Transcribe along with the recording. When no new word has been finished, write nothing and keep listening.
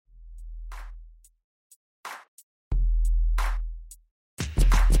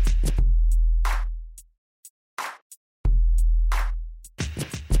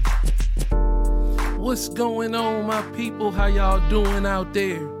What's going on, my people? How y'all doing out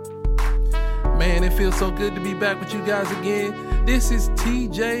there? Man, it feels so good to be back with you guys again. This is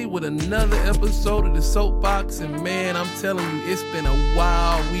TJ with another episode of The Soapbox, and man, I'm telling you, it's been a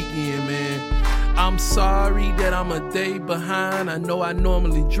wild weekend, man. I'm sorry that I'm a day behind. I know I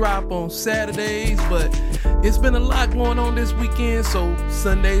normally drop on Saturdays, but it's been a lot going on this weekend, so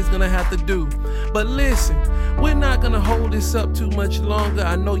Sunday's gonna have to do. But listen, we're not gonna hold this up too much longer.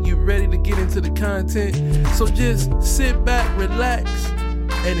 I know you're ready to get into the content, so just sit back, relax,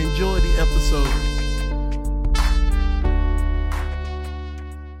 and enjoy the episode.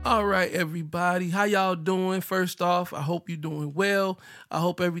 All right, everybody, how y'all doing? First off, I hope you're doing well. I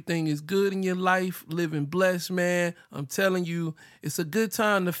hope everything is good in your life, living blessed, man. I'm telling you, it's a good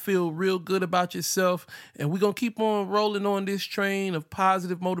time to feel real good about yourself, and we're going to keep on rolling on this train of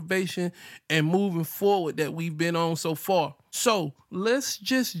positive motivation and moving forward that we've been on so far. So let's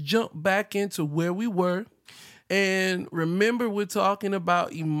just jump back into where we were. And remember, we're talking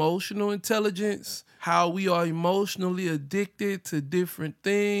about emotional intelligence, how we are emotionally addicted to different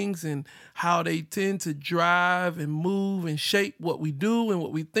things and how they tend to drive and move and shape what we do and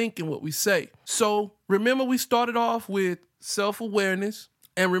what we think and what we say. So remember, we started off with self-awareness.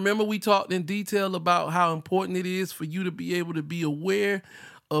 And remember, we talked in detail about how important it is for you to be able to be aware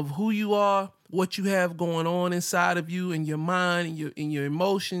of who you are, what you have going on inside of you and your mind and your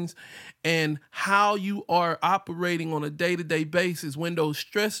emotions, and how you are operating on a day-to-day basis when those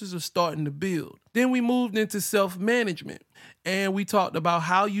stresses are starting to build. Then we moved into self-management, and we talked about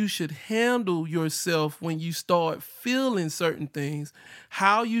how you should handle yourself when you start feeling certain things,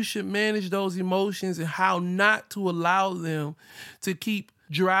 how you should manage those emotions, and how not to allow them to keep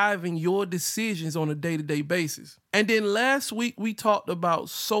driving your decisions on a day-to-day basis. And then last week, we talked about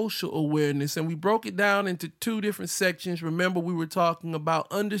social awareness, and we broke it down into two different sections. Remember, we were talking about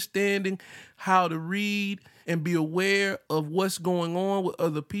understanding how to read and be aware of what's going on with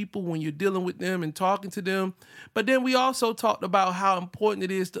other people when you're dealing with them and talking to them. But then we also talked about how important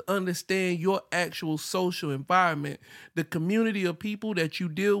it is to understand your actual social environment, the community of people that you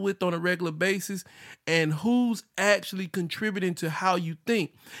deal with on a regular basis, and who's actually contributing to how you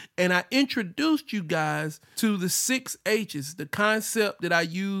think. And I introduced you guys to the 6 H's, the concept that I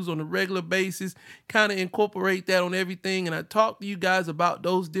use on a regular basis, kind of incorporate that on everything. And I talked to you guys about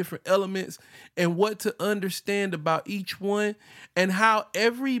those different elements and what to understand about each one and how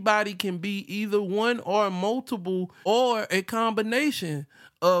everybody can be either one or multiple or a combination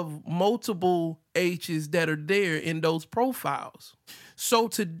of multiple H's that are there in those profiles. So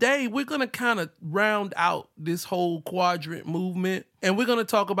today we're going to kind of round out this whole quadrant movement, and we're going to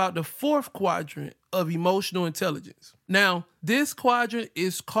talk about the 4th quadrant of emotional intelligence. Now, this quadrant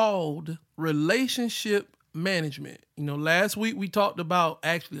is called relationship management. You know, last week we talked about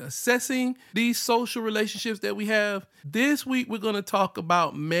actually assessing these social relationships that we have. This week we're going to talk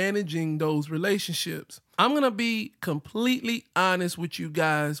about managing those relationships. I'm going to be completely honest with you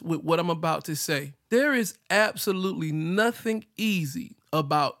guys with what I'm about to say. There is absolutely nothing easy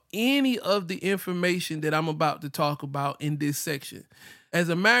about any of the information that I'm about to talk about in this section. As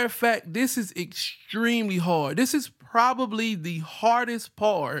a matter of fact, this is extremely hard. This is probably the hardest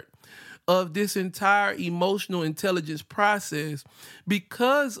part of this entire emotional intelligence process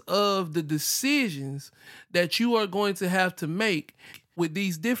because of the decisions that you are going to have to make with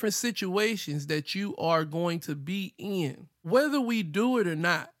these different situations that you are going to be in. Whether we do it or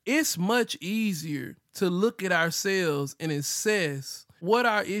not, it's much easier to look at ourselves and assess what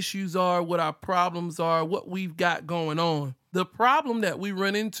our issues are, what our problems are, what we've got going on. The problem that we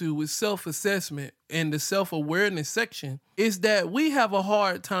run into with self-assessment in the self-awareness section is that we have a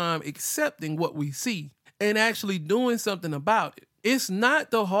hard time accepting what we see and actually doing something about it. It's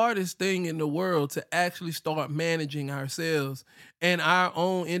not the hardest thing in the world to actually start managing ourselves and our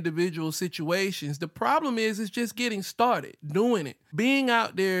own individual situations. The problem is just getting started, doing it, being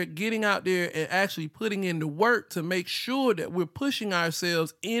out there, getting out there and actually putting in the work to make sure that we're pushing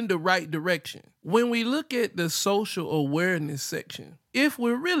ourselves in the right direction. When we look at the social awareness section, if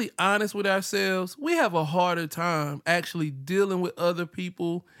we're really honest with ourselves, we have a harder time actually dealing with other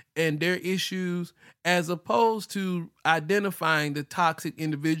people and their issues as opposed to identifying the toxic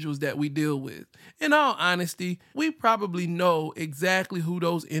individuals that we deal with. In all honesty, we probably know exactly who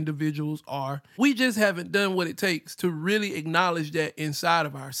those individuals are. We just haven't done what it takes to really acknowledge that inside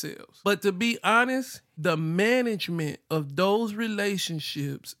of ourselves. But to be honest, the management of those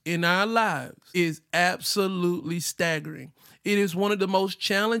relationships in our lives is absolutely staggering. It is one of the most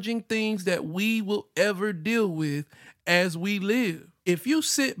challenging things that we will ever deal with as we live. If you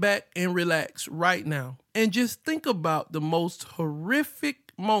sit back and relax right now and just think about the most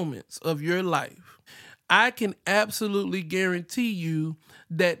horrific moments of your life, I can absolutely guarantee you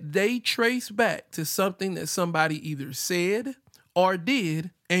that they trace back to something that somebody either said or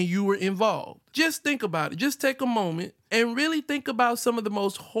did and you were involved. Just think about it. Just take a moment and really think about some of the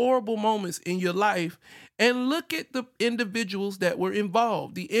most horrible moments in your life and look at the individuals that were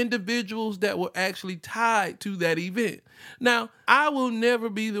involved, the individuals that were actually tied to that event. Now, I will never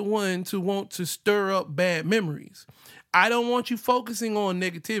be the one to want to stir up bad memories. I don't want you focusing on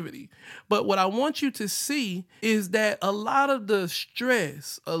negativity. But what I want you to see is that a lot of the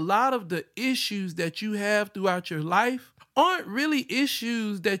stress, a lot of the issues that you have throughout your life aren't really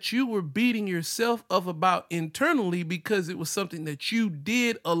issues that you were beating yourself up about internally because it was something that you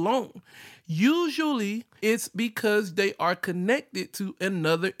did alone. Usually, it's because they are connected to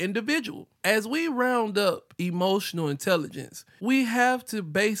another individual. As we round up emotional intelligence, we have to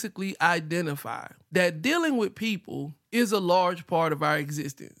basically identify that dealing with people is a large part of our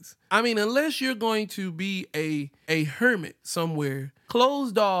existence. I mean, unless you're going to be a hermit somewhere,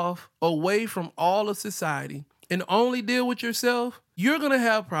 closed off, away from all of society, and only deal with yourself, you're going to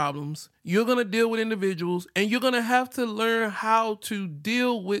have problems. You're going to deal with individuals, and you're going to have to learn how to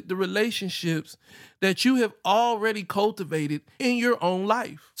deal with the relationships that you have already cultivated in your own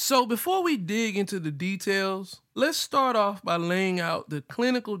life. So before we dig into the details, let's start off by laying out the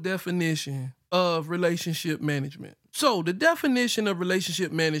clinical definition of relationship management. So the definition of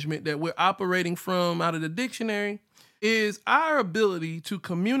relationship management that we're operating from out of the dictionary is our ability to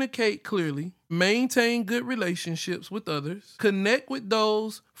communicate clearly, maintain good relationships with others, connect with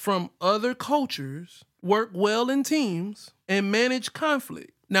those from other cultures, work well in teams, and manage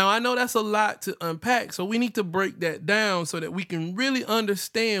conflict. Now, I know that's a lot to unpack, so we need to break that down so that we can really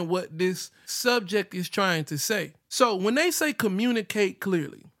understand what this subject is trying to say. So when they say communicate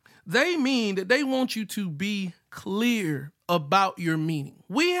clearly, they mean that they want you to be clear about your meaning.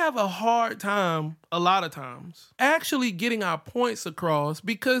 We have a hard time, a lot of times, actually getting our points across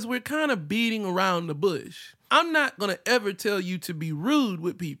because we're kind of beating around the bush. I'm not going to ever tell you to be rude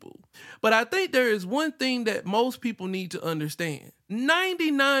with people, but I think there is one thing that most people need to understand.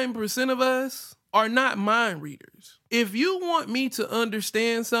 99% of us are not mind readers. If you want me to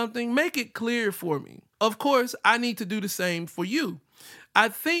understand something, make it clear for me. Of course, I need to do the same for you. I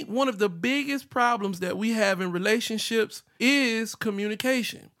think one of the biggest problems that we have in relationships is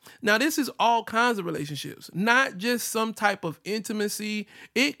communication. Now, this is all kinds of relationships, not just some type of intimacy.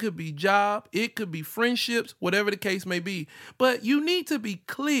 It could be job, it could be friendships, whatever the case may be. But you need to be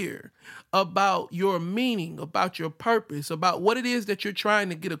clear about your meaning, about your purpose, about what it is that you're trying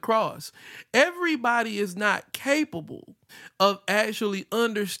to get across. Everybody is not capable of actually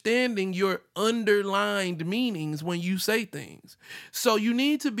understanding your underlined meanings when you say things. So you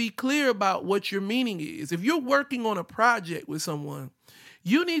need to be clear about what your meaning is. If you're working on a project with someone,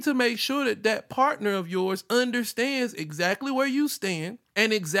 you need to make sure that that partner of yours understands exactly where you stand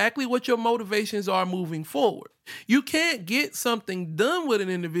and exactly what your motivations are moving forward. You can't get something done with an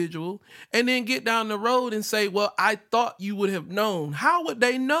individual and then get down the road and say, well, I thought you would have known. How would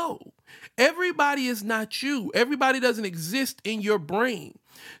they know? Everybody is not you. Everybody doesn't exist in your brain.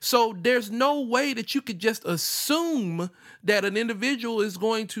 So there's no way that you could just assume that an individual is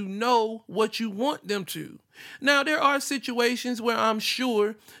going to know what you want them to. Now, there are situations where I'm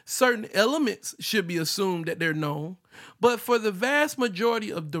sure certain elements should be assumed that they're known, but for the vast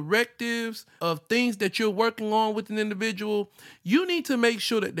majority of directives, of things that you're working on with an individual, you need to make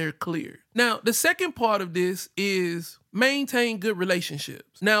sure that they're clear. Now, the second part of this is maintain good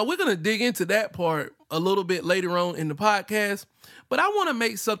relationships. Now, we're going to dig into that part a little bit later on in the podcast, but I want to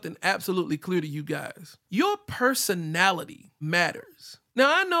make something absolutely clear to you guys. Your personality matters.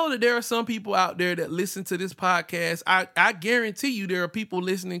 Now, I know that there are some people out there that listen to this podcast. I guarantee you there are people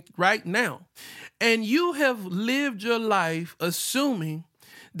listening right now. And you have lived your life assuming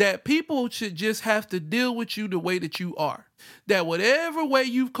that people should just have to deal with you the way that you are. That whatever way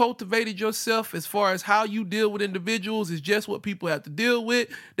you've cultivated yourself as far as how you deal with individuals is just what people have to deal with.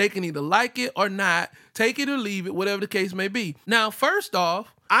 They can either like it or not, take it or leave it, whatever the case may be. Now, first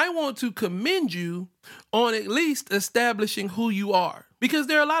off, I want to commend you on at least establishing who you are. Because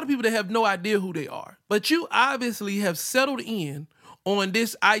there are a lot of people that have no idea who they are. But you obviously have settled in on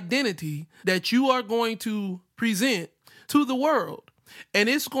this identity that you are going to present to the world. And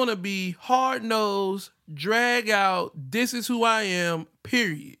it's going to be hard-nosed, drag out, this is who I am,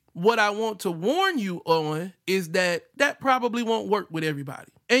 period. What I want to warn you on is that probably won't work with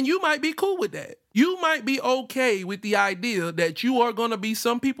everybody. And you might be cool with that. You might be okay with the idea that you are going to be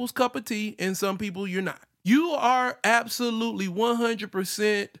some people's cup of tea and some people you're not. You are absolutely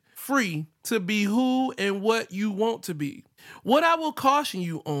 100% free to be who and what you want to be. What I will caution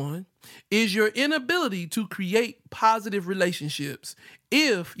you on is your inability to create positive relationships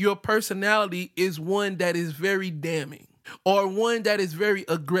if your personality is one that is very damning or one that is very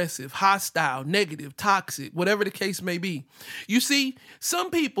aggressive, hostile, negative, toxic, whatever the case may be. You see,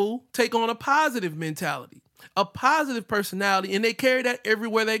 some people take on a positive mentality, a positive personality, and they carry that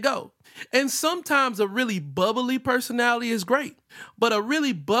everywhere they go. And sometimes a really bubbly personality is great, but a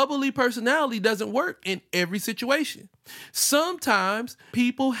really bubbly personality doesn't work in every situation. Sometimes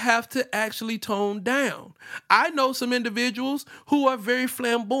people have to actually tone down. I know some individuals who are very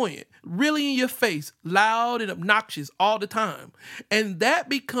flamboyant, really in your face, loud and obnoxious all the time. And that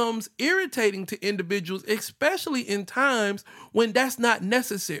becomes irritating to individuals, especially in times when that's not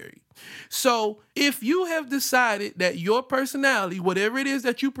necessary. So if you have decided that your personality, whatever it is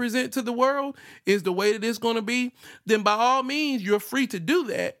that you present to the world, is the way that it's going to be, then by all means, you're free to do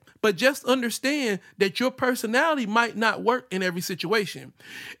that. But just understand that your personality might not work in every situation.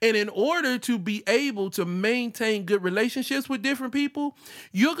 And in order to be able to maintain good relationships with different people,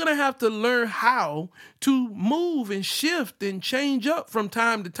 you're going to have to learn how to move and shift and change up from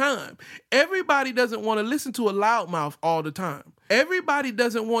time to time. Everybody doesn't want to listen to a loudmouth all the time. Everybody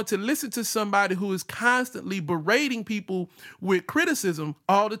doesn't want to listen to somebody who is constantly berating people with criticism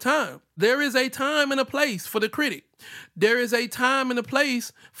all the time. There is a time and a place for the critic. There is a time and a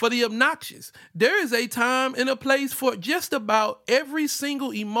place for the obnoxious. There is a time and a place for just about every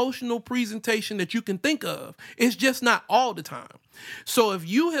single emotional presentation that you can think of. It's just not all the time. So if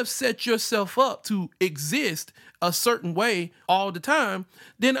you have set yourself up to exist a certain way all the time,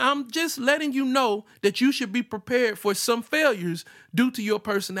 then I'm just letting you know that you should be prepared for some failures due to your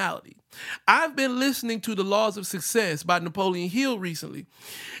personality. I've been listening to The Laws of Success by Napoleon Hill recently,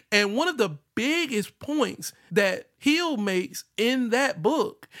 and one of the biggest points that Hill makes in that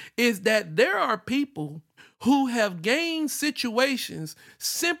book is that there are people who have gained situations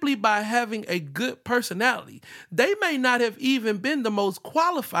simply by having a good personality. They may not have even been the most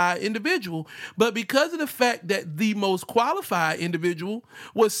qualified individual, but because of the fact that the most qualified individual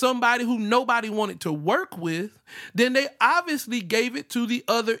was somebody who nobody wanted to work with, then they obviously gave it to the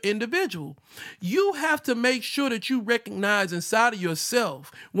other individual. You have to make sure that you recognize inside of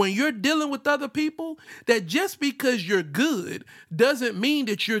yourself when you're dealing with other people that just because you're good doesn't mean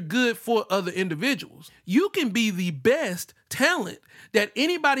that you're good for other individuals. You can be the best talent that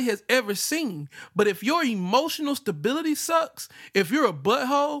anybody has ever seen, but if your emotional stability sucks, if you're a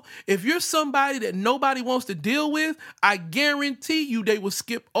butthole, if you're somebody that nobody wants to deal with, I guarantee you they will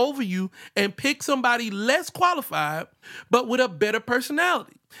skip over you and pick somebody less qualified, but with a better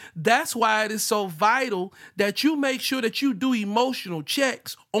personality. That's why it is so vital that you make sure that you do emotional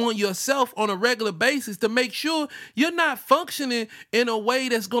checks on yourself on a regular basis to make sure you're not functioning in a way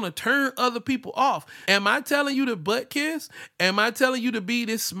that's going to turn other people off. Am I telling you to butt kiss? Am I telling you to be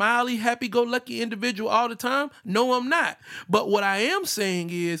this smiley, happy-go-lucky individual all the time? No, I'm not. But what I am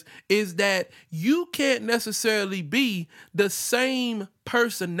saying is that you can't necessarily be the same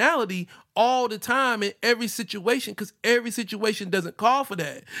personality all the time in every situation because every situation doesn't call for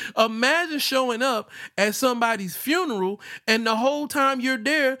that. Imagine showing up at somebody's funeral and the whole time you're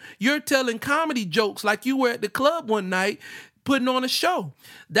there, you're telling comedy jokes like you were at the club one night putting on a show.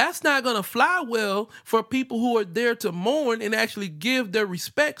 That's not going to fly well for people who are there to mourn and actually give their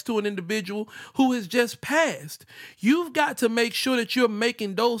respects to an individual who has just passed. You've got to make sure that you're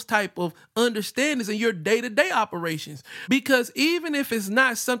making those type of understandings in your day-to-day operations, because even if it's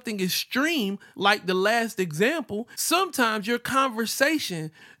not something extreme like the last example, sometimes your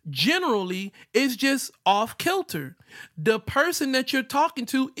conversation generally is just off kilter. The person that you're talking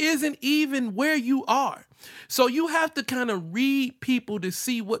to isn't even where you are. So you have to kind of read people to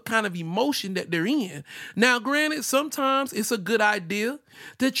see what kind of emotion that they're in. Now, granted, sometimes it's a good idea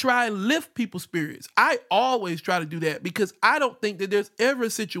to try and lift people's spirits. I always try to do that because I don't think that there's ever a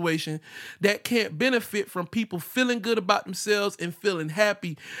situation that can't benefit from people feeling good about themselves and feeling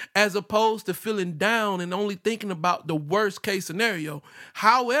happy as opposed to feeling down and only thinking about the worst case scenario.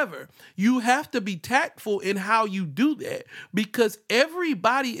 However, you have to be tactful in how you do that because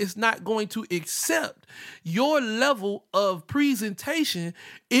everybody is not going to accept your level of presentation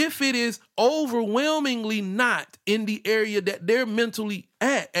if it is overwhelmingly not in the area that they're mentally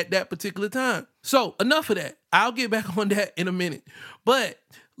at that particular time. So enough of that. I'll get back on that in a minute. But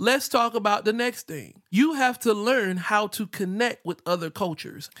let's talk about the next thing. You have to learn how to connect with other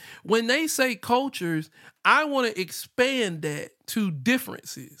cultures. When they say cultures, I want to expand that to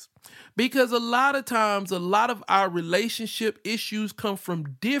differences. Because a lot of times, a lot of our relationship issues come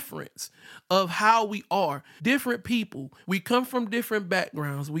from difference of how we are. Different people. We come from different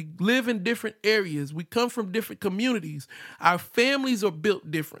backgrounds. We live in different areas. We come from different communities. Our families are built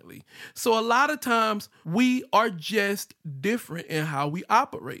differently. So a lot of times we are just different in how we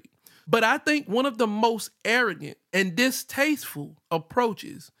operate. But I think one of the most arrogant and distasteful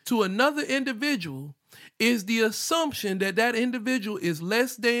approaches to another individual is the assumption that that individual is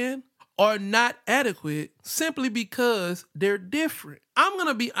less than or not adequate simply because they're different. I'm going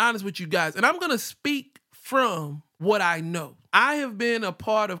to be honest with you guys, and I'm going to speak from what I know. I have been a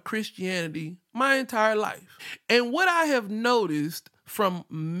part of Christianity my entire life. And what I have noticed from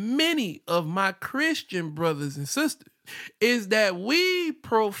many of my Christian brothers and sisters is that we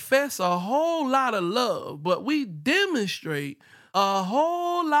profess a whole lot of love, but we demonstrate a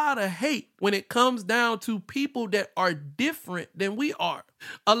whole lot of hate when it comes down to people that are different than we are.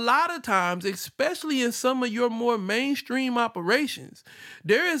 A lot of times, especially in some of your more mainstream operations,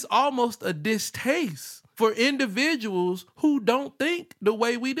 there is almost a distaste for individuals who don't think the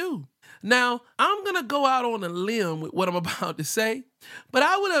way we do. Now, I'm going to go out on a limb with what I'm about to say, but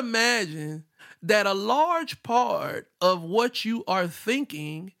I would imagine that a large part of what you are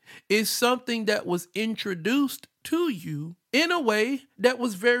thinking is something that was introduced to you in a way that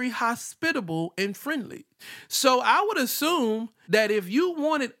was very hospitable and friendly. So I would assume that if you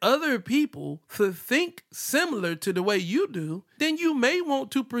wanted other people to think similar to the way you do, then you may want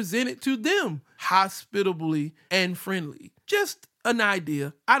to present it to them hospitably and friendly. Just an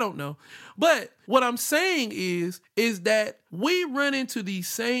idea. I don't know. But what I'm saying is that we run into these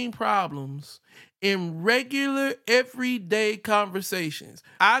same problems in regular, everyday conversations.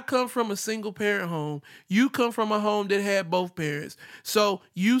 I come from a single parent home. You come from a home that had both parents. So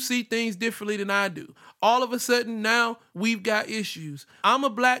you see things differently than I do. All of a sudden now we've got issues. I'm a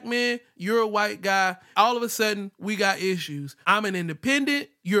black man. You're a white guy. All of a sudden we got issues. I'm an independent.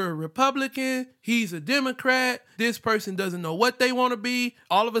 You're a Republican. He's a Democrat. This person doesn't know what they want to be.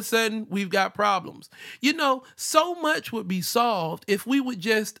 All of a sudden we've got problems. You know, so much would be solved if we would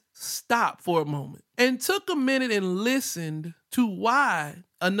just stop for a moment and took a minute and listened to why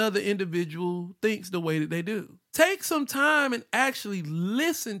another individual thinks the way that they do. Take some time and actually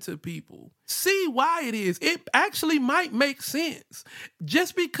listen to people. See why it is. It actually might make sense.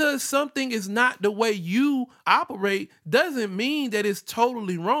 Just because something is not the way you operate doesn't mean that it's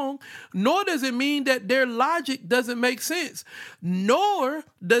totally wrong, nor does it mean that their logic doesn't make sense, nor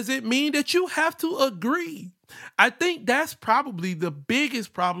does it mean that you have to agree. I think that's probably the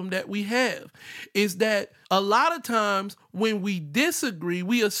biggest problem that we have, is that a lot of times when we disagree,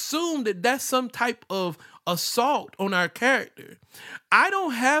 we assume that that's some type of assault on our character. I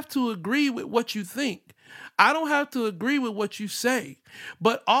don't have to agree with what you think. I don't have to agree with what you say.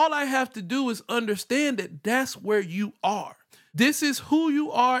 But all I have to do is understand that that's where you are. This is who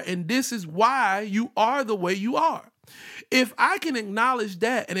you are, and this is why you are the way you are. If I can acknowledge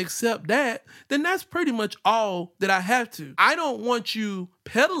that and accept that, then that's pretty much all that I have to. I don't want you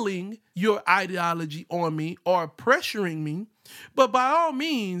peddling your ideology on me or pressuring me, but by all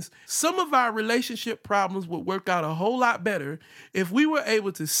means, some of our relationship problems would work out a whole lot better if we were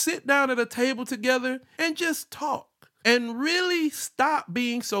able to sit down at a table together and just talk and really stop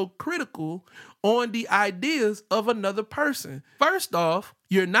being so critical on the ideas of another person. First off,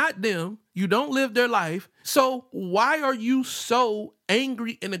 you're not them. You don't live their life. So why are you so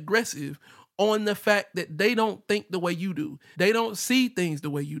angry and aggressive on the fact that they don't think the way you do? They don't see things the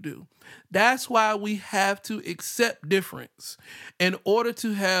way you do. That's why we have to accept difference in order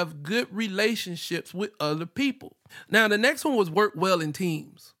to have good relationships with other people. Now, the next one was work well in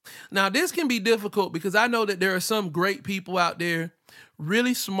teams. Now, this can be difficult because I know that there are some great people out there,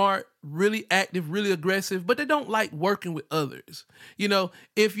 really smart, really active, really aggressive, but they don't like working with others. You know,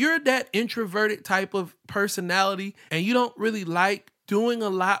 if you're that introverted type of personality and you don't really like doing a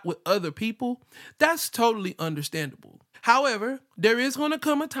lot with other people, that's totally understandable. However, there is going to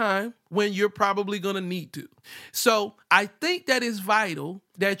come a time when you're probably going to need to. So I think that it's vital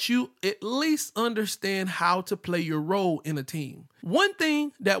that you at least understand how to play your role in a team. One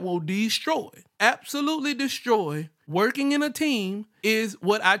thing that will absolutely destroy working in a team is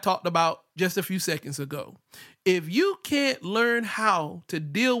what I talked about just a few seconds ago. If you can't learn how to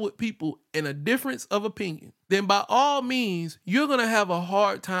deal with people in a difference of opinion, then by all means, you're going to have a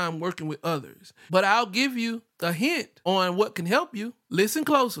hard time working with others. But I'll give you a hint on what can help you. Listen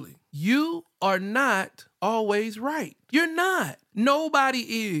closely. You are not always right. You're not. Nobody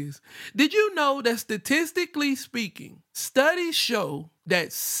is. Did you know that statistically speaking, studies show that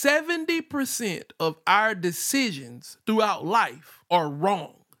 70% of our decisions throughout life are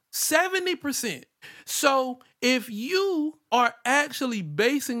wrong? 70%. So if you are actually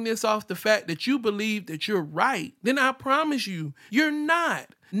basing this off the fact that you believe that you're right, then I promise you, you're not.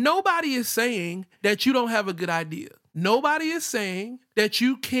 Nobody is saying that you don't have a good idea. Nobody is saying that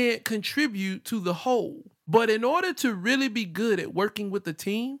you can't contribute to the whole. But in order to really be good at working with a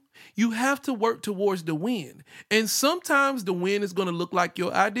team, you have to work towards the win. And sometimes the win is going to look like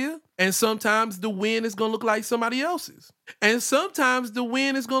your idea, and sometimes the win is going to look like somebody else's. And sometimes the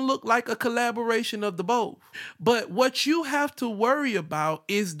win is going to look like a collaboration of the both. But what you have to worry about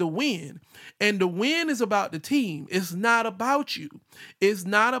is the win. And the win is about the team. It's not about you. It's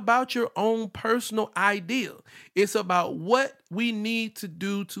not about your own personal idea. It's about what we need to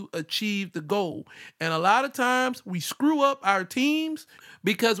do to achieve the goal. And a lot of times we screw up our teams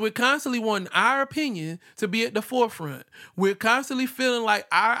because we're constantly wanting our opinion to be at the forefront. We're constantly feeling like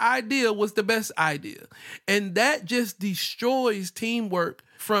our idea was the best idea. And that just destroys teamwork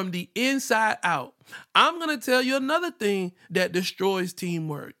from the inside out. I'm going to tell you another thing that destroys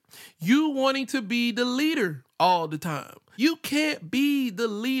teamwork. You wanting to be the leader all the time. You can't be the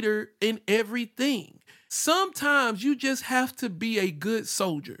leader in everything. Sometimes you just have to be a good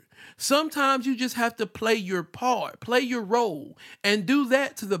soldier. Sometimes you just have to play your part, play your role, and do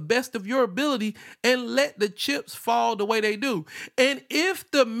that to the best of your ability and let the chips fall the way they do. And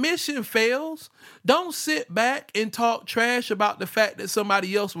if the mission fails, don't sit back and talk trash about the fact that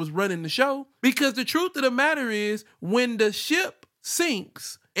somebody else was running the show. Because the truth of the matter is, when the ship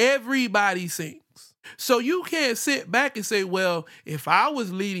sinks, everybody sinks. So you can't sit back and say, well, if I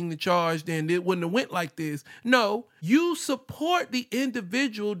was leading the charge, then it wouldn't have went like this. No, you support the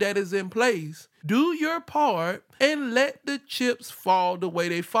individual that is in place. Do your part and let the chips fall the way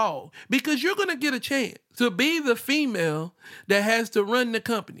they fall. Because you're going to get a chance to be the female that has to run the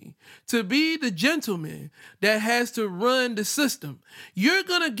company, to be the gentleman that has to run the system. You're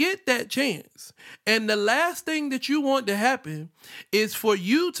going to get that chance. And the last thing that you want to happen is for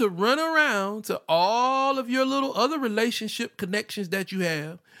you to run around to all of your little other relationship connections that you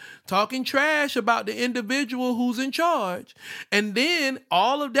have, talking trash about the individual who's in charge. And then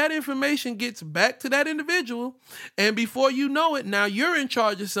all of that information gets back to that individual. And before you know it, now you're in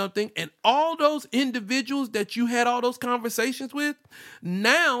charge of something. And all those individuals that you had all those conversations with,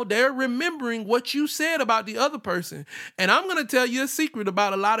 now they're remembering what you said about the other person. And I'm going to tell you a secret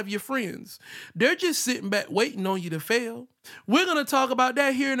about a lot of your friends. They're just sitting back waiting on you to fail. We're going to talk about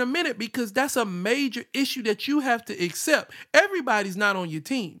that here in a minute because that's a major issue that you have to accept. Everybody's not on your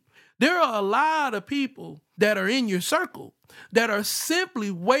team. There are a lot of people that are in your circle that are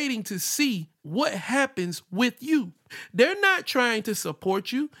simply waiting to see what happens with you. They're not trying to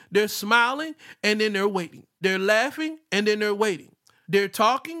support you. They're smiling and then they're waiting. They're laughing and then they're waiting. They're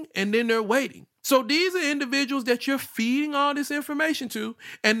talking and then they're waiting. So these are individuals that you're feeding all this information to.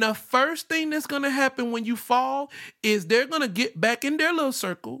 And the first thing that's going to happen when you fall is they're going to get back in their little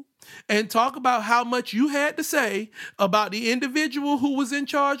circle and talk about how much you had to say about the individual who was in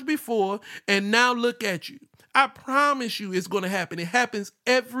charge before, and now look at you. I promise you it's going to happen. It happens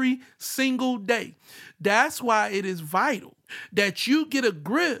every single day. That's why it is vital that you get a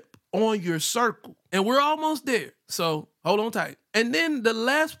grip on your circle. And we're almost there. So hold on tight. And then the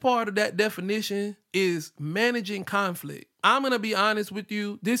last part of that definition is managing conflict. I'm going to be honest with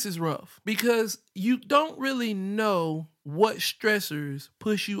you. This is rough because you don't really know what stressors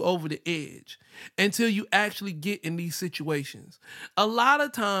push you over the edge until you actually get in these situations. A lot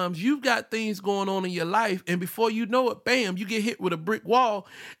of times you've got things going on in your life and before you know it, bam, you get hit with a brick wall.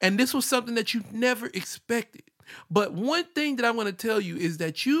 And this was something that you never expected. But one thing that I want to tell you is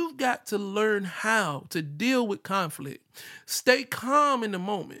that you've got to learn how to deal with conflict. Stay calm in the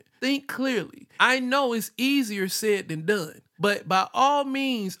moment. Think clearly. I know it's easier said than done, but by all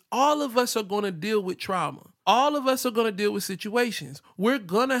means, all of us are going to deal with trauma. All of us are going to deal with situations. We're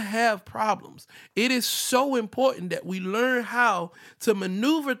going to have problems. It is so important that we learn how to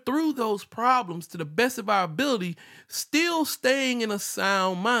maneuver through those problems to the best of our ability, still staying in a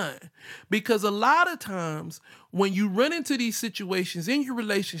sound mind. Because a lot of times when you run into these situations in your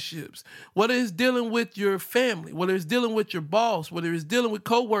relationships, whether it's dealing with your family, whether it's dealing with your boss, whether it's dealing with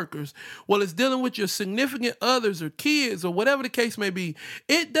coworkers, whether it's dealing with your significant others or kids or whatever the case may be,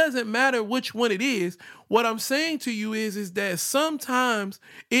 it doesn't matter which one it is. What I'm saying to you is that sometimes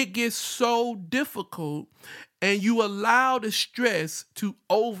it gets so difficult and you allow the stress to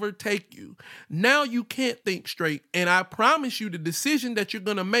overtake you. Now you can't think straight. And I promise you the decision that you're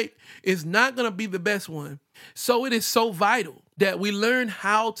going to make is not going to be the best one. So it is so vital that we learn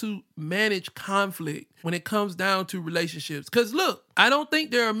how to manage conflict when it comes down to relationships. Because look, I don't think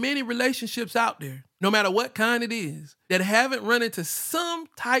there are many relationships out there. no matter what kind it is, that haven't run into some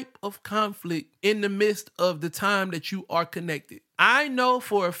type of conflict in the midst of the time that you are connected. I know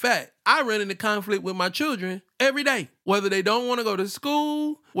for a fact I run into conflict with my children every day. Whether they don't want to go to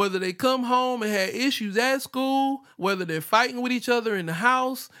school, whether they come home and had issues at school, whether they're fighting with each other in the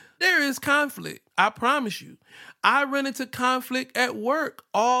house, there is conflict. I promise you. I run into conflict at work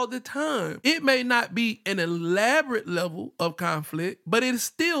all the time. It may not be an elaborate level of conflict, but it's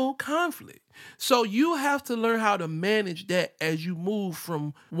still conflict. So you have to learn how to manage that as you move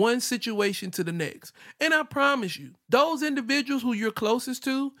from one situation to the next. And I promise you, those individuals who you're closest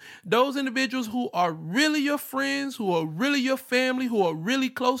to, those individuals who are really your friends, who are really your family, who are really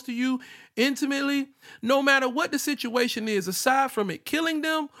close to you intimately, no matter what the situation is, aside from it killing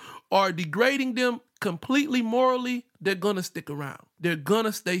them or degrading them completely morally, they're gonna stick around. They're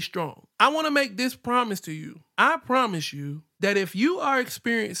gonna stay strong. I wanna make this promise to you. I promise you that if you are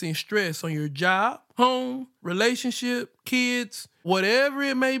experiencing stress on your job, home, relationship, kids, whatever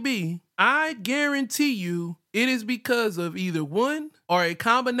it may be, I guarantee you it is because of either one or a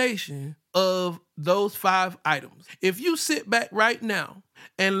combination of those 5 items. If you sit back right now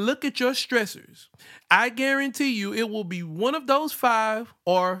and look at your stressors, I guarantee you it will be one of those 5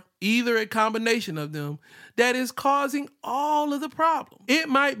 or either a combination of them that is causing all of the problems. It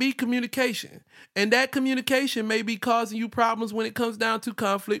might be communication, and that communication may be causing you problems when it comes down to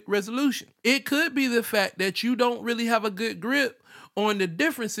conflict resolution. It could be the fact that you don't really have a good grip on the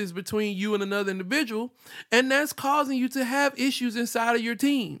differences between you and another individual, and that's causing you to have issues inside of your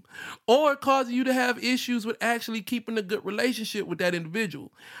team, or causing you to have issues with actually keeping a good relationship with that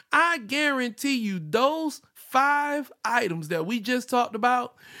individual. I guarantee you those 5 items that we just talked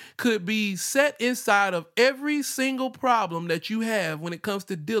about could be set inside of every single problem that you have when it comes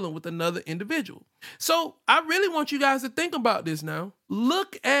to dealing with another individual. So I really want you guys to think about this now.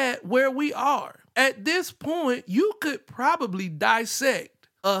 Look at where we are. At this point, you could probably dissect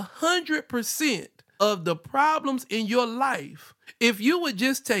 100% of the problems in your life if you would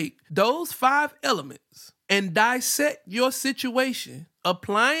just take those 5 elements and dissect your situation,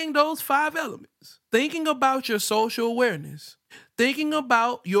 applying those 5 elements, thinking about your social awareness, thinking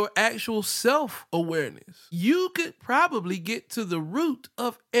about your actual self-awareness. You could probably get to the root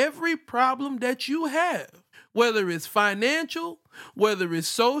of every problem that you have. Whether it's financial, whether it's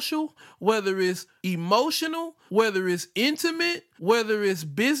social, whether it's emotional, whether it's intimate, whether it's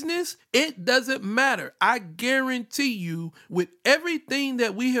business, it doesn't matter. I guarantee you, with everything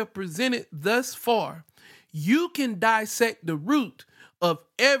that we have presented thus far, you can dissect the root of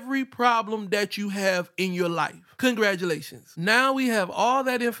every problem that you have in your life. Congratulations. Now we have all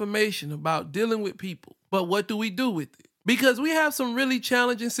that information about dealing with people, but what do we do with it? Because we have some really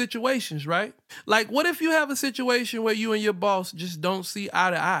challenging situations, right? Like, what if you have a situation where you and your boss just don't see eye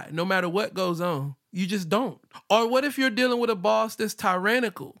to eye, no matter what goes on? You just don't. Or what if you're dealing with a boss that's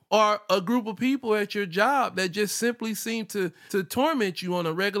tyrannical, or a group of people at your job that just simply seem to torment you on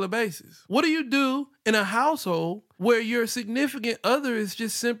a regular basis? What do you do in a household where your significant other is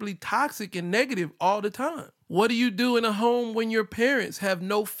just simply toxic and negative all the time? What do you do in a home when your parents have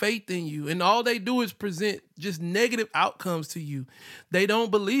no faith in you and all they do is present just negative outcomes to you? They don't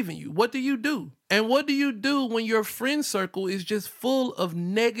believe in you. What do you do? And what do you do when your friend circle is just full of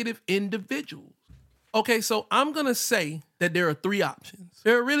negative individuals? Okay, so I'm going to say that there are 3 options.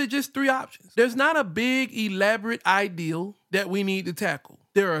 There are really just 3 options. There's not a big, elaborate ideal that we need to tackle.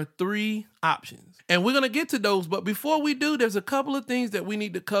 There are 3 options. And we're going to get to those, but before we do, there's a couple of things that we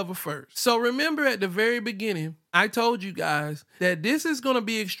need to cover first. So remember at the very beginning, I told you guys that this is going to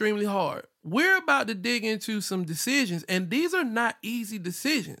be extremely hard. We're about to dig into some decisions, and these are not easy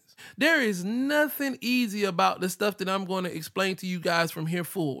decisions. There is nothing easy about the stuff that I'm going to explain to you guys from here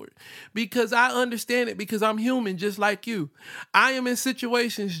forward, because I understand it, because I'm human just like you. I am in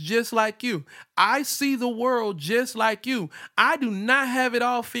situations just like you. I see the world just like you. I do not have it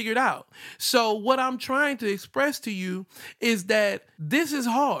all figured out. So what I'm trying to express to you is that this is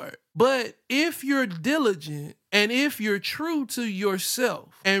hard. But if you're diligent and if you're true to yourself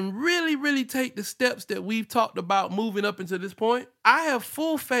and really, really take the steps that we've talked about moving up into this point, I have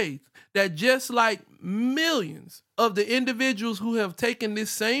full faith that just like millions of the individuals who have taken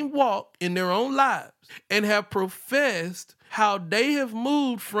this same walk in their own lives and have professed how they have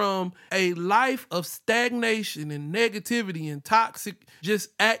moved from a life of stagnation and negativity and toxic just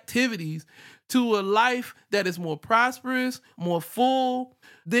activities to a life that is more prosperous, more full,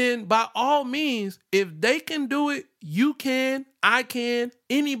 then by all means, if they can do it, you can, I can,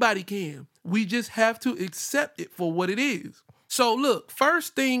 anybody can. We just have to accept it for what it is. So look,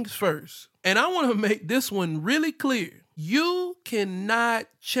 first things first, and I want to make this one really clear. You cannot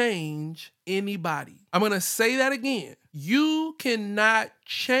change anybody. I'm going to say that again. You cannot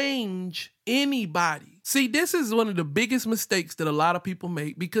change anybody. See, this is one of the biggest mistakes that a lot of people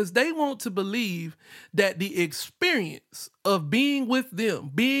make because they want to believe that the experience of being with them,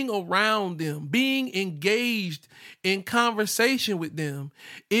 being around them, being engaged in conversation with them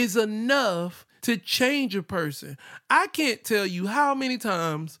is enough to change a person. I can't tell you how many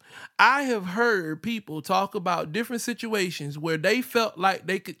times I have heard people talk about different situations where they felt like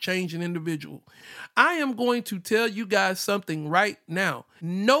they could change an individual. I am going to tell you guys something right now.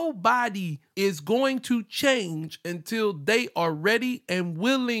 Nobody is going to change until they are ready and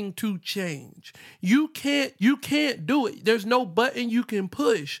willing to change. You can't do it. There's no button you can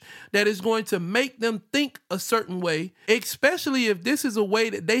push that is going to make them think a certain way, especially if this is a way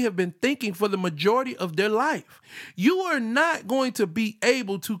that they have been thinking for the majority of their life. You are not going to be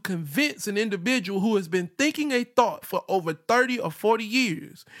able to convince an individual who has been thinking a thought for over 30 or 40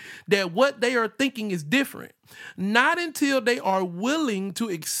 years that what they are thinking is different. Not until they are willing to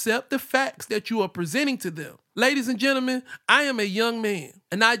accept the facts that you are presenting to them. Ladies and gentlemen, I am a young man,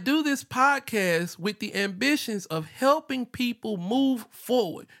 and I do this podcast with the ambitions of helping people move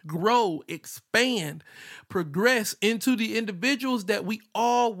forward, grow, expand, progress into the individuals that we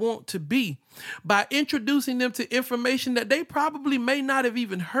all want to be by introducing them to information that they probably may not have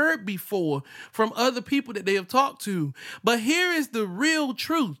even heard before from other people that they have talked to. But here is the real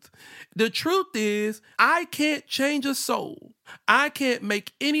truth. The truth is, I can't change a soul. I can't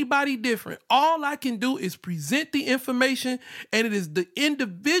make anybody different. All I can do is present the information, and it is the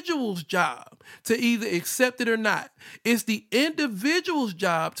individual's job to either accept it or not. It's the individual's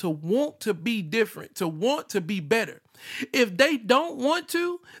job to want to be different, to want to be better. If they don't want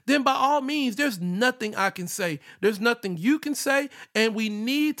to, then by all means, there's nothing I can say. There's nothing you can say, and we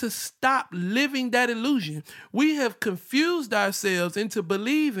need to stop living that illusion. We have confused ourselves into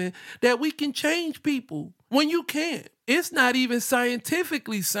believing that we can change people when you can't. It's not even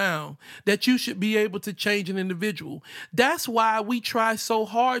scientifically sound that you should be able to change an individual. That's why we try so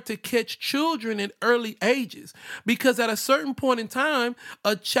hard to catch children in early ages, because at a certain point in time,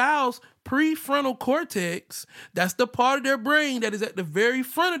 a child's prefrontal cortex, that's the part of their brain that is at the very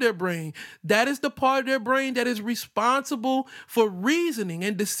front of their brain. That is the part of their brain that is responsible for reasoning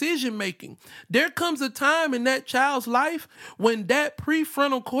and decision making. There comes a time in that child's life when that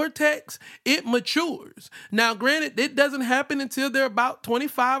prefrontal cortex, it matures. Now, granted, it doesn't happen until they're about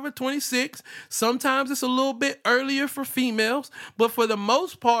 25 or 26. Sometimes it's a little bit earlier for females, but for the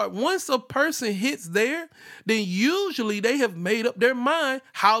most part, once a person hits there, then usually they have made up their mind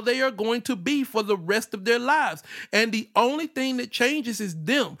how they are going to be for the rest of their lives. And the only thing that changes is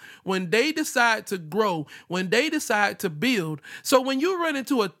them when they decide to grow, when they decide to build. So when you run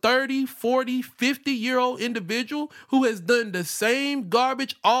into a 30, 40, 50-year-old individual who has done the same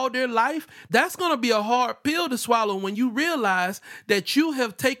garbage all their life, that's going to be a hard pill to swallow when you realize that you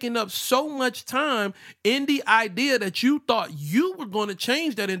have taken up so much time in the idea that you thought you were going to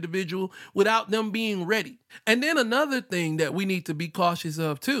change that individual without them being ready. And then another thing that we need to be cautious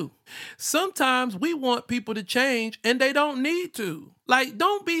of too. Sometimes we want people to change and they don't need to. Like,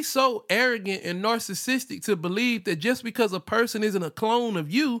 don't be so arrogant and narcissistic to believe that just because a person isn't a clone of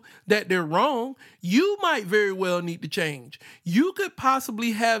you, that they're wrong. You might very well need to change. You could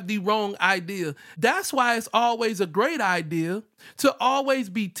possibly have the wrong idea. That's why it's always a great idea to always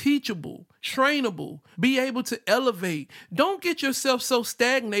be teachable, trainable, be able to elevate. Don't get yourself so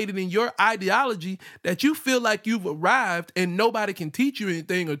stagnated in your ideology that you feel like you've arrived and nobody can teach you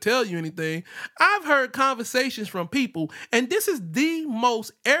anything or tell you anything. I've heard conversations from people, and this is the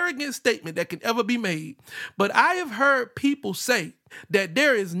most arrogant statement that can ever be made, but I have heard people say that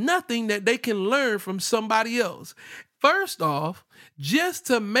there is nothing that they can learn from somebody else. First off, just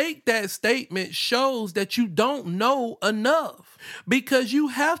to make that statement shows that you don't know enough, because you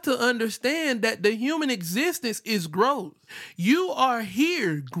have to understand that the human existence is growth. You are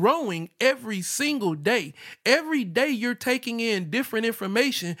here growing every single day. Every day you're taking in different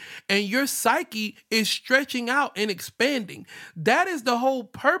information and your psyche is stretching out and expanding. That is the whole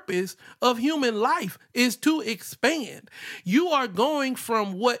purpose of human life, is to expand. You are going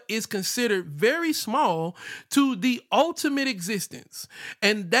from what is considered very small to the ultimate existence.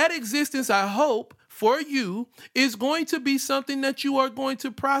 And that existence, I hope, for you is going to be something that you are going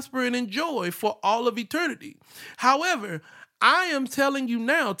to prosper and enjoy for all of eternity. However, I am telling you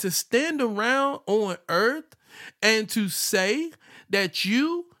now to stand around on earth and to say that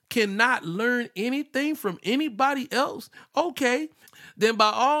you cannot learn anything from anybody else, okay, then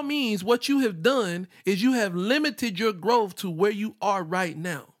by all means, what you have done is you have limited your growth to where you are right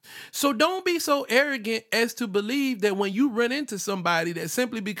now. So don't be so arrogant as to believe that when you run into somebody that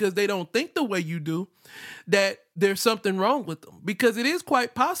simply because they don't think the way you do, that there's something wrong with them. Because it is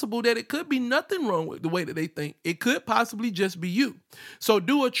quite possible that it could be nothing wrong with the way that they think. It could possibly just be you. So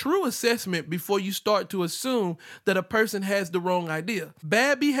do a true assessment before you start to assume that a person has the wrong idea.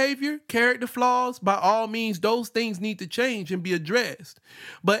 Bad behavior, character flaws, by all means, those things need to change and be addressed.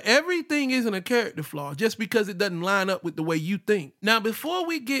 But everything isn't a character flaw just because it doesn't line up with the way you think. Now, before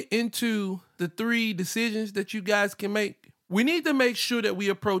we get into the 3 decisions that you guys can make, we need to make sure that we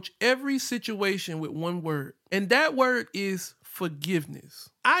approach every situation with one word, and that word is forgiveness.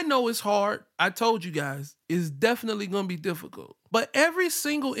 I know it's hard. I told you guys, it's definitely going to be difficult. But every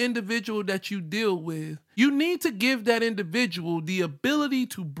single individual that you deal with, you need to give that individual the ability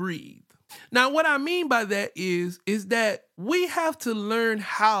to breathe. Now, what I mean by that is that we have to learn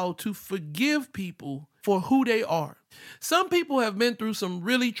how to forgive people for who they are. Some people have been through some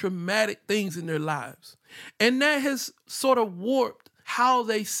really traumatic things in their lives, and that has sort of warped how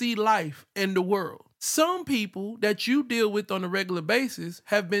they see life and the world. Some people that you deal with on a regular basis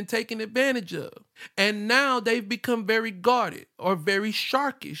have been taken advantage of, and now they've become very guarded or very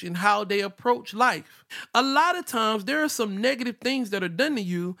sharkish in how they approach life. A lot of times there are some negative things that are done to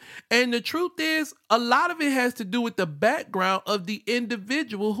you, and the truth is a lot of it has to do with the background of the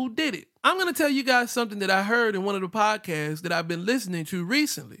individual who did it. I'm going to tell you guys something that I heard in one of the podcasts that I've been listening to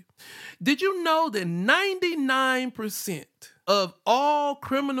recently. Did you know that 99% of all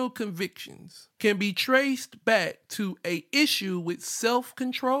criminal convictions can be traced back to an issue with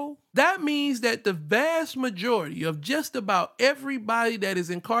self-control? That means that the vast majority of just about everybody that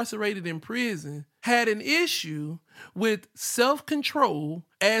is incarcerated in prison had an issue with self-control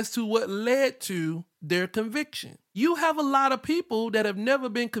as to what led to their conviction. You have a lot of people that have never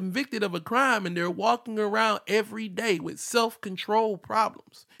been convicted of a crime, and they're walking around every day with self-control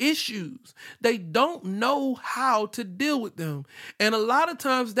problems, issues. They don't know how to deal with them. And a lot of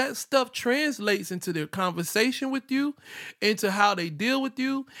times that stuff translates into their conversation with you, into how they deal with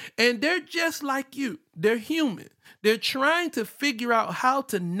you. And they're just like you. They're human. They're trying to figure out how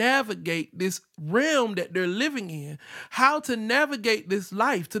to navigate this realm that they're living in, how to navigate this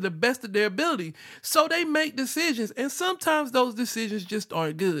life to the best of their ability. So they make decisions, and sometimes those decisions just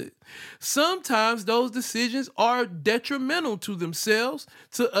aren't good. Sometimes those decisions are detrimental to themselves,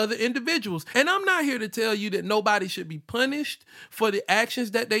 to other individuals. And I'm not here to tell you that nobody should be punished for the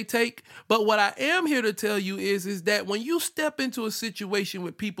actions that they take. But what I am here to tell you is that when you step into a situation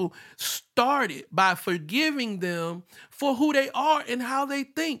with people, start it by forgiving them for who they are and how they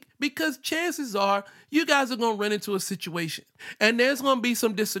think. Because chances are you guys are going to run into a situation and there's going to be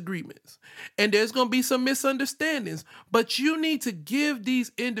some disagreements and there's going to be some misunderstandings. But you need to give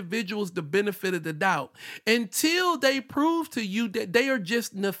these individuals the benefit of the doubt until they prove to you that they are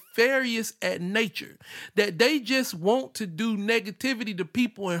just nefarious at nature, that they just want to do negativity to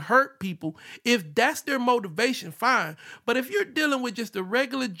people and hurt people. If that's their motivation, fine. But if you're dealing with just a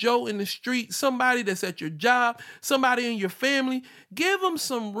regular Joe in the street, somebody that's at your job, somebody in your family, give them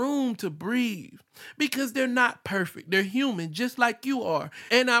some room to breathe. Because they're not perfect. They're human, just like you are.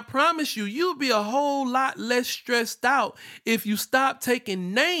 And I promise you, you'll be a whole lot less stressed out if you stop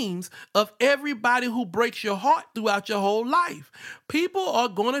taking names of everybody who breaks your heart throughout your whole life. People are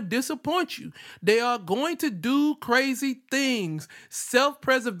going to disappoint you. They are going to do crazy things.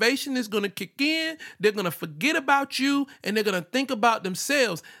 Self-preservation is going to kick in. They're going to forget about you, and they're going to think about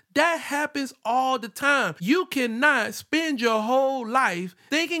themselves. That happens all the time. You cannot spend your whole life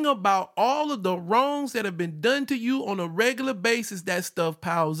thinking about all of the wrongs that have been done to you on a regular basis. That stuff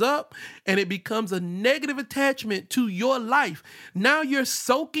piles up and it becomes a negative attachment to your life. Now you're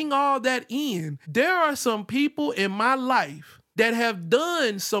soaking all that in. There are some people in my life that have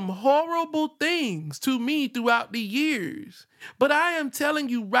done some horrible things to me throughout the years. But I am telling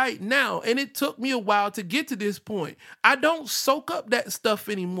you right now, and it took me a while to get to this point, I don't soak up that stuff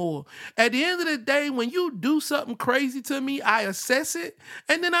anymore. At the end of the day, when you do something crazy to me, I assess it,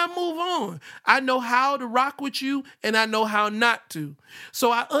 and then I move on. I know how to rock with you, and I know how not to.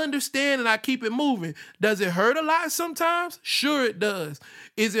 So I understand and I keep it moving. Does it hurt a lot sometimes? Sure it does.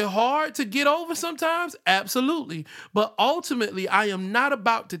 Is it hard to get over sometimes? Absolutely. But ultimately, I am not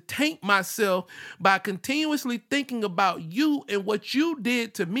about to taint myself by continuously thinking about you and what you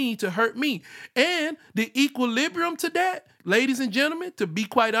did to me to hurt me. And the equilibrium to that ladies and gentlemen, to be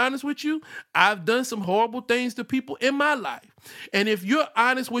quite honest with you, I've done some horrible things to people in my life. And if you're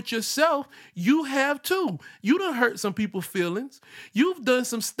honest with yourself, you have too. You done hurt some people's feelings. You've done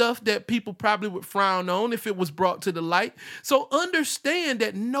some stuff that people probably would frown on if it was brought to the light. So understand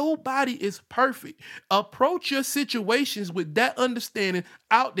that nobody is perfect. Approach your situations with that understanding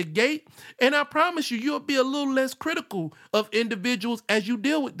out the gate, and I promise you, you'll be a little less critical of individuals as you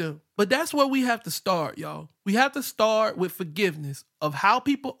deal with them. But that's where we have to start, y'all. We have to start with forgiveness of how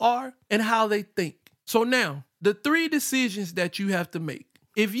people are and how they think. So now, the 3 decisions that you have to make.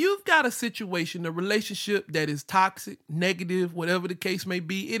 If you've got a situation, a relationship that is toxic, negative, whatever the case may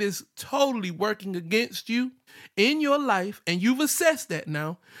be, it is totally working against you in your life, and you've assessed that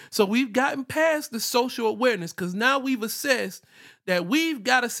now. So we've gotten past the social awareness because now we've assessed that we've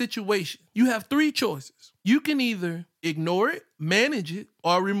got a situation. You have 3 choices. You can either ignore it, manage it,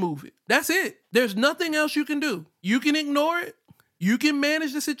 or remove it. That's it. There's nothing else you can do. You can ignore it, you can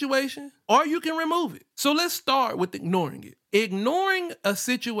manage the situation, or you can remove it. So let's start with ignoring it. Ignoring a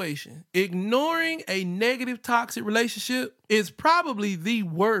situation, ignoring a negative, toxic relationship is probably the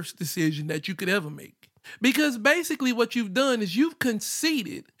worst decision that you could ever make. Because basically what you've done is you've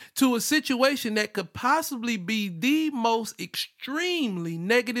conceded to a situation that could possibly be the most extremely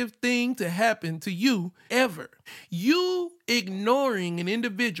negative thing to happen to you ever. You ignoring an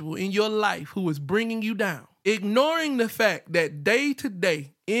individual in your life who is bringing you down. Ignoring the fact that day to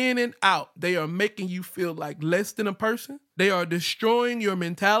day, in and out, they are making you feel like less than a person. They are destroying your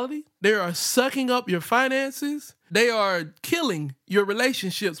mentality. They are sucking up your finances. They are killing your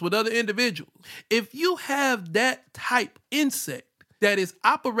relationships with other individuals. If you have that type insect that is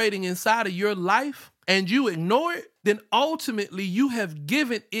operating inside of your life and you ignore it, then ultimately you have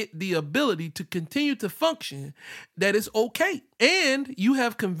given it the ability to continue to function that it's okay. And you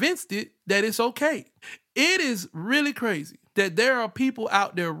have convinced it that it's okay. It is really crazy that there are people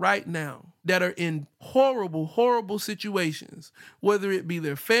out there right now that are in horrible, horrible situations, whether it be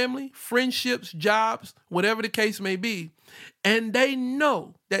their family, friendships, jobs, whatever the case may be, and they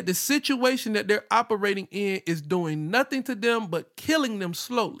know that the situation that they're operating in is doing nothing to them but killing them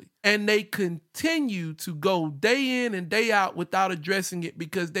slowly. And they continue to go day in and day out without addressing it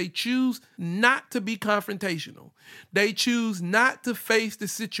because they choose not to be confrontational. They choose not to face the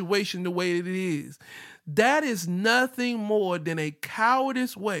situation the way it is. That is nothing more than a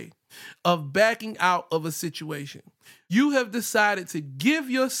cowardice way of backing out of a situation. You have decided to give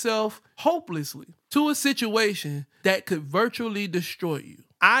yourself hopelessly to a situation that could virtually destroy you.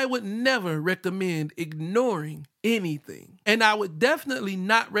 I would never recommend ignoring anything. And I would definitely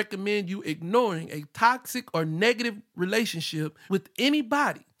not recommend you ignoring a toxic or negative relationship with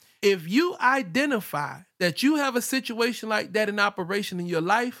anybody. If you identify that you have a situation like that in operation in your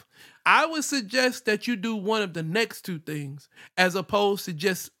life, I would suggest that you do one of the next 2 things as opposed to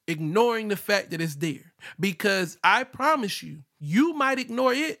just ignoring the fact that it's there. Because I promise you, you might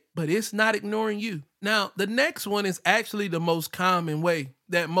ignore it, but it's not ignoring you. Now, the next one is actually the most common way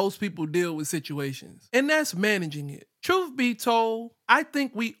that most people deal with situations, and that's managing it. Truth be told, I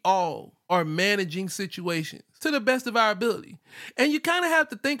think we all are managing situations to the best of our ability. And you kind of have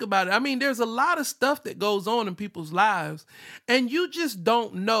to think about it. I mean, there's a lot of stuff that goes on in people's lives, and you just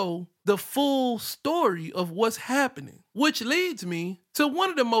don't know the full story of what's happening, which leads me to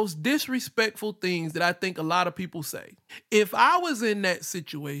one of the most disrespectful things that I think a lot of people say. If I was in that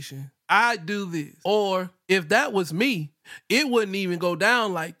situation, I'd do this. Or if that was me, it wouldn't even go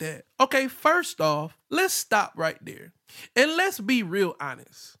down like that. Okay, first off, let's stop right there. And let's be real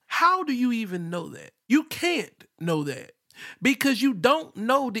honest. How do you even know that? You can't know that because you don't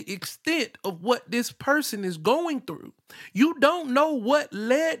know the extent of what this person is going through. You don't know what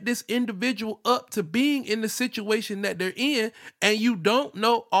led this individual up to being in the situation that they're in, and you don't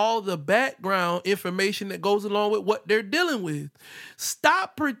know all the background information that goes along with what they're dealing with.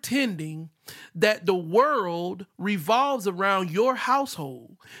 Stop pretending that the world revolves around your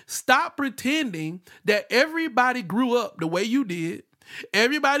household. Stop pretending that everybody grew up the way you did.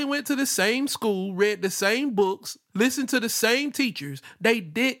 Everybody went to the same school, read the same books, listened to the same teachers. They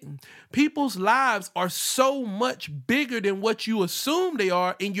didn't. People's lives are so much bigger than what you assume they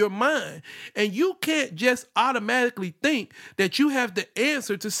are in your mind. And you can't just automatically think that you have the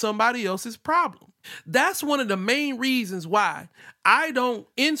answer to somebody else's problem. That's one of the main reasons why I don't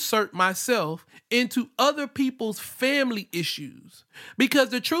insert myself into other people's family issues. Because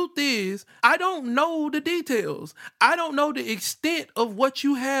the truth is, I don't know the details. I don't know the extent of what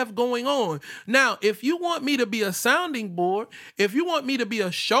you have going on. Now, if you want me to be a sounding board, if you want me to be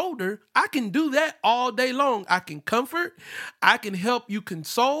a shoulder, I can do that all day long. I can comfort, I can help you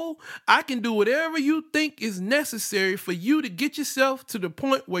console, I can do whatever you think is necessary for you to get yourself to the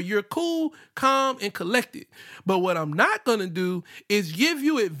point where you're cool, calm, and collected. But what I'm not going to do is give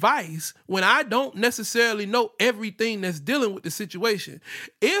you advice when I don't necessarily know everything that's dealing with the situation.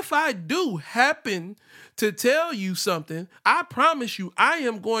 If I do happen to tell you something, I promise you I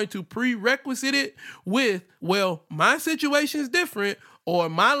am going to prerequisite it with, well, my situation is different or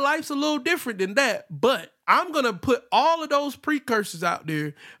my life's a little different than that, but I'm going to put all of those precursors out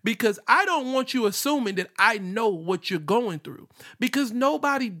there because I don't want you assuming that I know what you're going through, because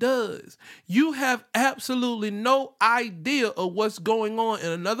nobody does. You have absolutely no idea of what's going on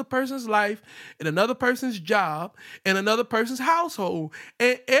in another person's life, in another person's job, in another person's household,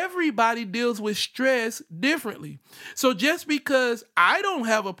 and everybody deals with stress differently. So just because I don't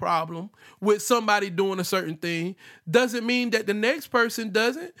have a problem with somebody doing a certain thing doesn't mean that the next person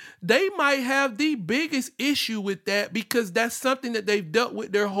doesn't. They might have the biggest issue with that because that's something that they've dealt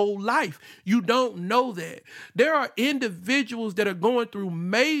with their whole life. You don't know that. There are individuals that are going through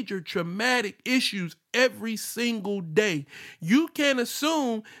major traumatic issues every single day. You can't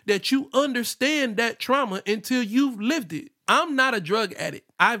assume that you understand that trauma until you've lived it. I'm not a drug addict.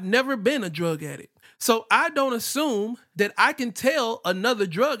 I've never been a drug addict. So I don't assume that I can tell another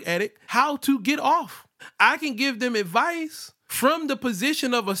drug addict how to get off. I can give them advice from the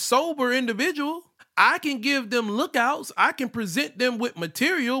position of a sober individual. I can give them lookouts. I can present them with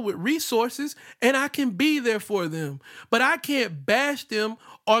material, with resources, and I can be there for them. But I can't bash them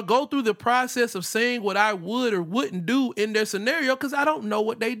or go through the process of saying what I would or wouldn't do in their scenario because I don't know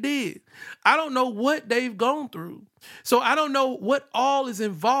what they did. I don't know what they've gone through. So I don't know what all is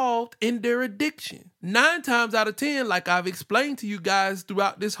involved in their addiction. 9 times out of 10, like I've explained to you guys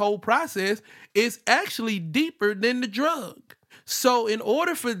throughout this whole process, it's actually deeper than the drug. So in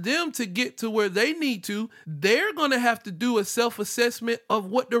order for them to get to where they need to, they're going to have to do a self-assessment of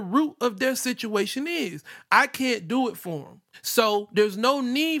what the root of their situation is. I can't do it for them. So there's no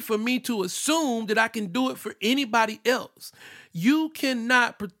need for me to assume that I can do it for anybody else. You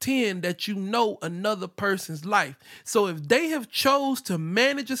cannot pretend that you know another person's life. So if they have chose to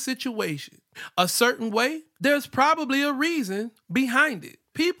manage a situation a certain way, there's probably a reason behind it.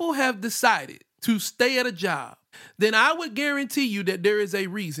 People have decided to stay at a job, then I would guarantee you that there is a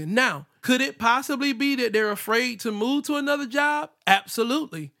reason. Now, could it possibly be that they're afraid to move to another job?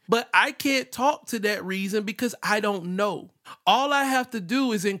 Absolutely. But I can't talk to that reason because I don't know. All I have to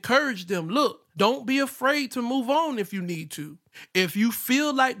do is encourage them. Look, don't be afraid to move on if you need to. If you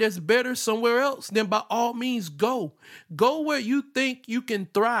feel like there's better somewhere else, then by all means go. Go where you think you can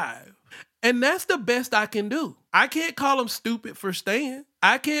thrive. And that's the best I can do. I can't call them stupid for staying.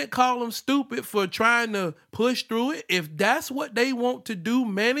 I can't call them stupid for trying to push through it. If that's what they want to do,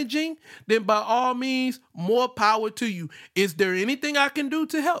 managing, then by all means, more power to you. Is there anything I can do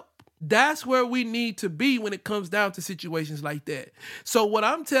to help? That's where we need to be when it comes down to situations like that. So what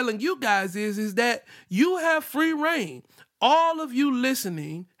I'm telling you guys is that you have free reign. All of you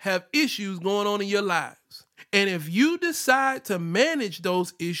listening have issues going on in your lives. And if you decide to manage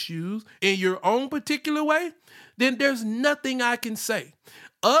those issues in your own particular way, then there's nothing I can say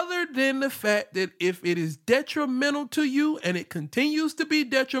other than the fact that if it is detrimental to you and it continues to be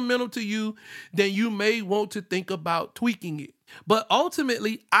detrimental to you, then you may want to think about tweaking it. But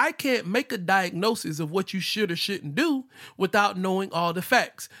ultimately, I can't make a diagnosis of what you should or shouldn't do without knowing all the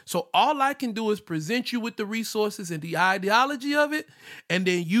facts. So all I can do is present you with the resources and the ideology of it, and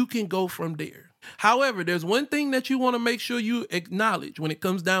then you can go from there. However, there's one thing that you want to make sure you acknowledge when it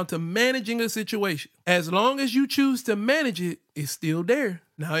comes down to managing a situation. As long as you choose to manage it, it's still there.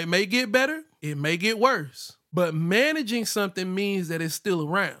 Now, it may get better, it may get worse, but managing something means that it's still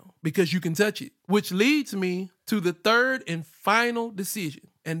around because you can touch it, which leads me to the third and final decision,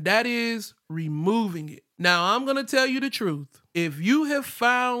 and that is removing it. Now, I'm going to tell you the truth. If you have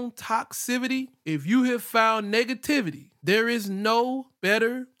found toxicity, if you have found negativity, there is no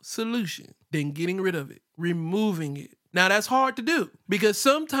better solution than getting rid of it, removing it. Now, that's hard to do because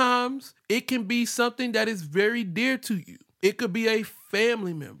sometimes it can be something that is very dear to you. It could be a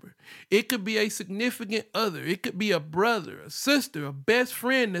family member. It could be a significant other. It could be a brother, a sister, a best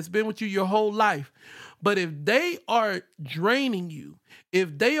friend that's been with you your whole life. But if they are draining you,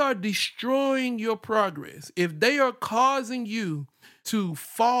 if they are destroying your progress, if they are causing you to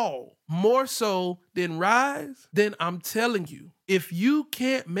fall more so than rise, then I'm telling you, if you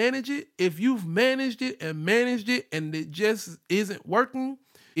can't manage it, if you've managed it and it just isn't working,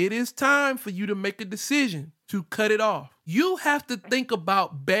 it is time for you to make a decision to cut it off. You have to think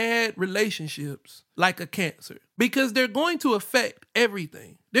about bad relationships like a cancer because they're going to affect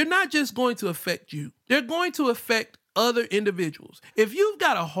everything. They're not just going to affect you. They're going to affect other individuals. If you've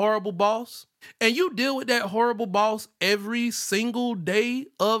got a horrible boss and you deal with that horrible boss every single day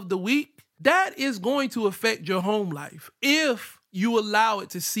of the week, that is going to affect your home life if you allow it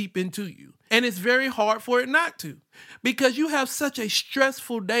to seep into you. And it's very hard for it not to because you have such a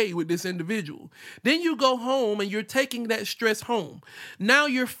stressful day with this individual. Then you go home and you're taking that stress home. Now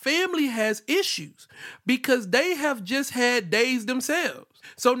your family has issues because they have just had days themselves.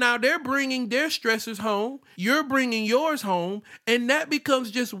 So now they're bringing their stressors home, you're bringing yours home, and that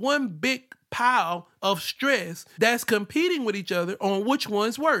becomes just one big pile of stress that's competing with each other on which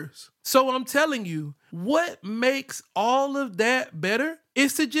one's worse. So I'm telling you, what makes all of that better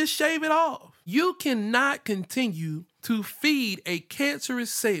is to just shave it off. You cannot continue to feed a cancerous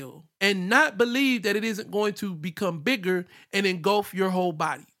cell and not believe that it isn't going to become bigger and engulf your whole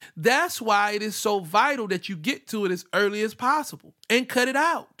body. That's why it is so vital that you get to it as early as possible and cut it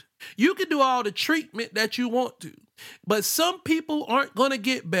out. You can do all the treatment that you want to, but some people aren't going to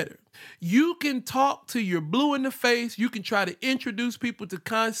get better. You can talk to your blue in the face. You can try to introduce people to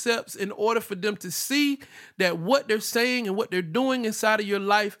concepts in order for them to see that what they're saying and what they're doing inside of your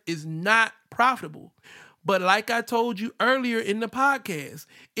life is not profitable. But like I told you earlier in the podcast,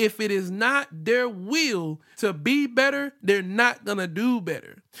 if it is not their will to be better, they're not going to do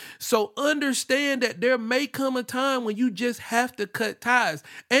better. So understand that there may come a time when you just have to cut ties.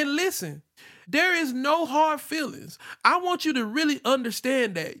 And listen, there is no hard feelings. I want you to really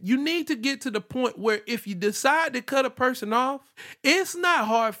understand that. You need to get to the point where if you decide to cut a person off, it's not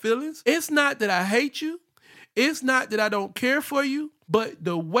hard feelings. It's not that I hate you. It's not that I don't care for you. But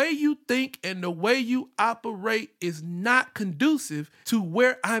the way you think and the way you operate is not conducive to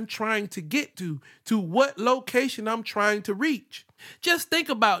where I'm trying to get to what location I'm trying to reach. Just think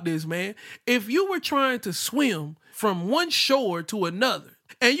about this, man. If you were trying to swim from one shore to another,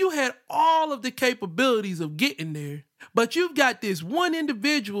 and you had all of the capabilities of getting there, but you've got this one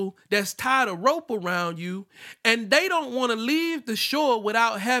individual that's tied a rope around you, and they don't want to leave the shore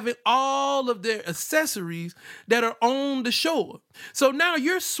without having all of their accessories that are on the shore. So now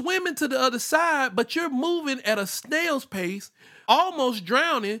you're swimming to the other side, but you're moving at a snail's pace, almost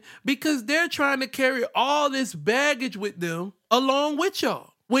drowning because they're trying to carry all this baggage with them along with y'all.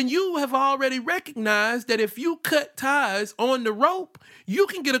 When you have already recognized that if you cut ties on the rope, you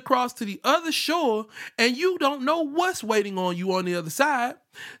can get across to the other shore and you don't know what's waiting on you on the other side.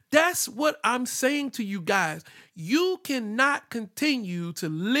 That's what I'm saying to you guys. You cannot continue to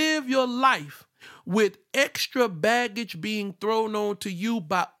live your life with extra baggage being thrown onto you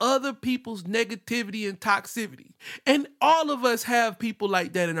by other people's negativity and toxicity. And all of us have people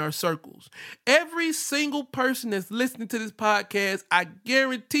like that in our circles. Every single person that's listening to this podcast, I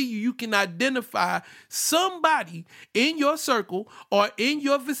guarantee you can identify somebody in your circle or in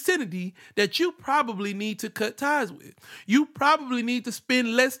your vicinity that you probably need to cut ties with. You probably need to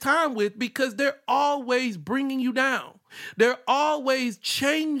spend less time with because they're always bringing you down. They're always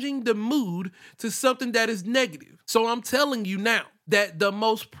changing the mood to something that is negative. So I'm telling you now that the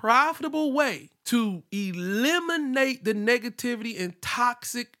most profitable way to eliminate the negativity and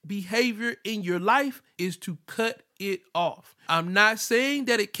toxic behavior in your life is to cut it off. I'm not saying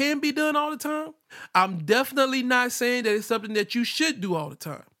that it can be done all the time. I'm definitely not saying that it's something that you should do all the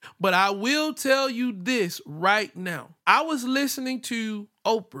time. But I will tell you this right now. I was listening to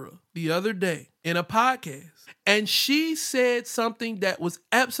Oprah the other day in a podcast, and she said something that was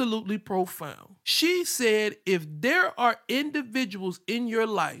absolutely profound. She said, if there are individuals in your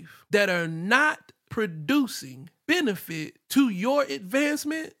life that are not producing benefit to your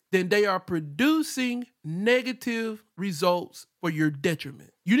advancement, then they are producing negative results for your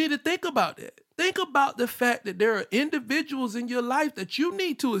detriment. You need to think about that. Think about the fact that there are individuals in your life that you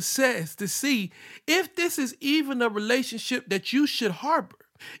need to assess to see if this is even a relationship that you should harbor.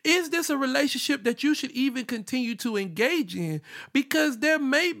 Is this a relationship that you should even continue to engage in? Because there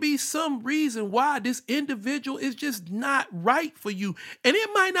may be some reason why this individual is just not right for you. And it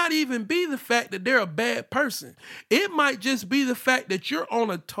might not even be the fact that they're a bad person. It might just be the fact that you're on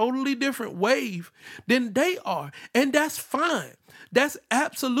a totally different wave than they are. And that's fine. That's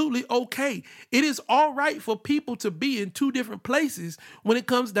absolutely okay. It is all right for people to be in two different places when it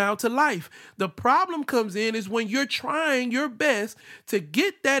comes down to life. The problem comes in is when you're trying your best to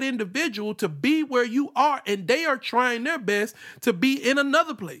get that individual to be where you are and they are trying their best to be in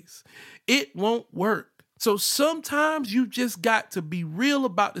another place. It won't work. So sometimes you just got to be real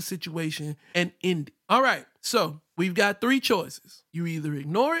about the situation and end it. All right, so we've got three choices. You either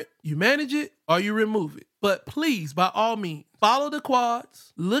ignore it, you manage it, or you remove it. But please, by all means, follow the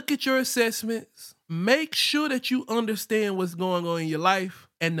quads, look at your assessments, make sure that you understand what's going on in your life,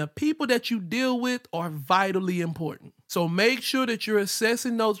 and the people that you deal with are vitally important. So make sure that you're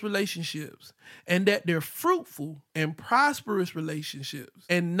assessing those relationships and that they're fruitful and prosperous relationships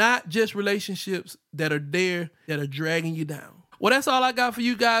and not just relationships that are there that are dragging you down. Well, that's all I got for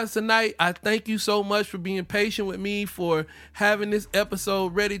you guys tonight. I thank you so much for being patient with me, for having this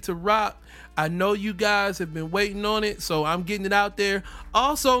episode ready to rock. I know you guys have been waiting on it, so I'm getting it out there.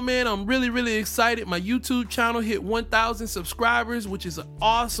 Also, man, I'm really excited. My YouTube channel hit 1,000 subscribers, which is an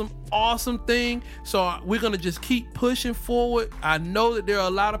awesome thing. So we're going to just keep pushing forward. I know that there are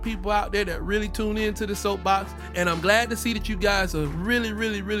a lot of people out there that really tune into the Soapbox, and I'm glad to see that you guys are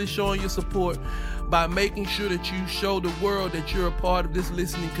really showing your support by making sure that you show the world that you're a part of this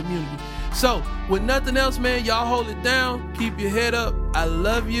listening community. So, with nothing else, man, y'all hold it down. Keep your head up. I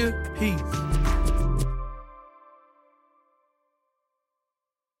love you. Peace.